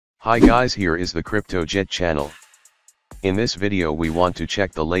Hi guys, here is the Crypto Jet channel. In this video we want to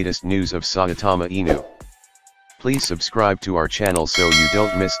check the latest news of Saitama Inu. Please subscribe to our channel so you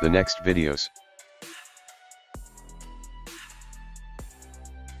don't miss the next videos.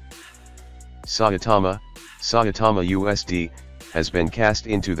 Saitama USD, has been cast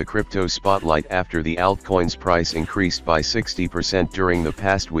into the crypto spotlight after the altcoin's price increased by 60% during the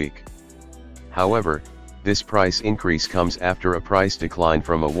past week. However, this price increase comes after a price decline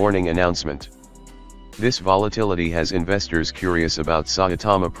from a warning announcement. This volatility has investors curious about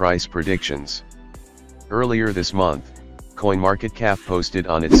Saitama price predictions. Earlier this month, CoinMarketCap posted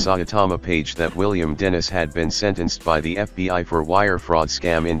on its Saitama page that William Dennis had been sentenced by the FBI for wire fraud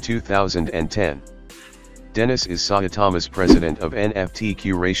scam in 2010. Dennis is Saitama's president of NFT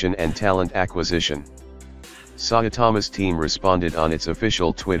curation and talent acquisition. Saitama's team responded on its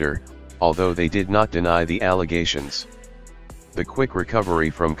official Twitter, although they did not deny the allegations. The quick recovery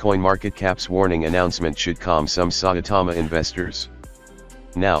from CoinMarketCap's warning announcement should calm some Saitama investors.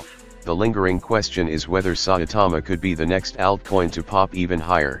 Now, the lingering question is whether Saitama could be the next altcoin to pop even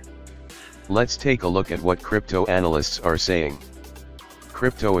higher. Let's take a look at what crypto analysts are saying.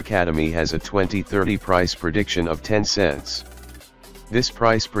 Crypto Academy has a 2030 price prediction of 10 cents. This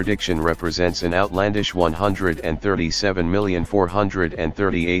price prediction represents an outlandish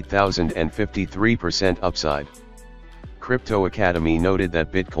 137,438,053% upside. Crypto Academy noted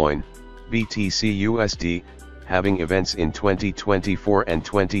that Bitcoin, BTC USD, having events in 2024 and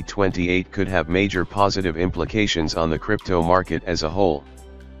 2028 could have major positive implications on the crypto market as a whole.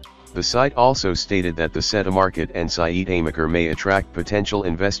 The site also stated that the Saitama and Saitama may attract potential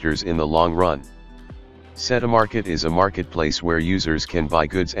investors in the long run. Saitama is a marketplace where users can buy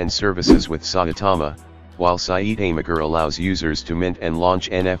goods and services with Saitama, while Saitama allows users to mint and launch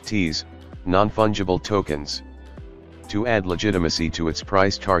NFTs, non-fungible tokens. To add legitimacy to its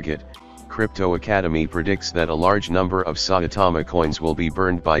price target, Crypto Academy predicts that a large number of Saitama coins will be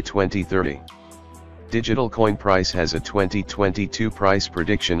burned by 2030. DigitalCoinPrice has a 2022 price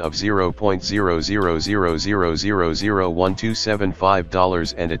prediction of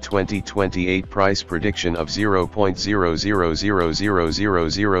 $0.0000001275 and a 2028 price prediction of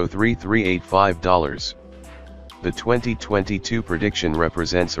 $0.0000003385. The 2022 prediction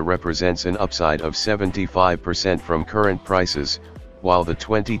represents an upside of 75% from current prices, while the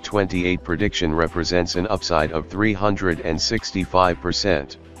 2028 prediction represents an upside of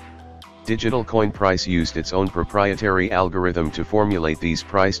 365%. DigitalCoinPrice used its own proprietary algorithm to formulate these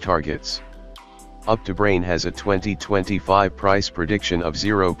price targets. Up2Brain has a 2025 price prediction of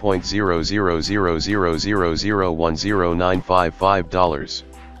 $0.000000109555.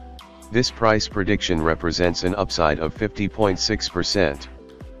 This price prediction represents an upside of 50.6%.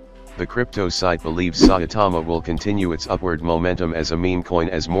 The crypto site believes Saitama will continue its upward momentum as a meme coin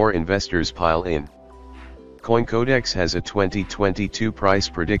as more investors pile in. CoinCodex has a 2022 price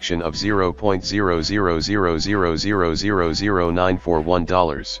prediction of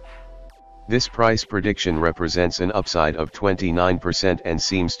 $0.0000000941. This price prediction represents an upside of 29% and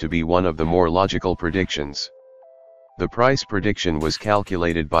seems to be one of the more logical predictions. The price prediction was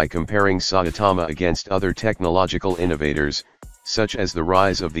calculated by comparing Saitama against other technological innovators, such as the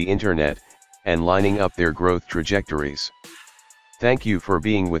rise of the internet, and lining up their growth trajectories. Thank you for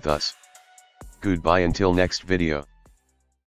being with us. Goodbye until next video.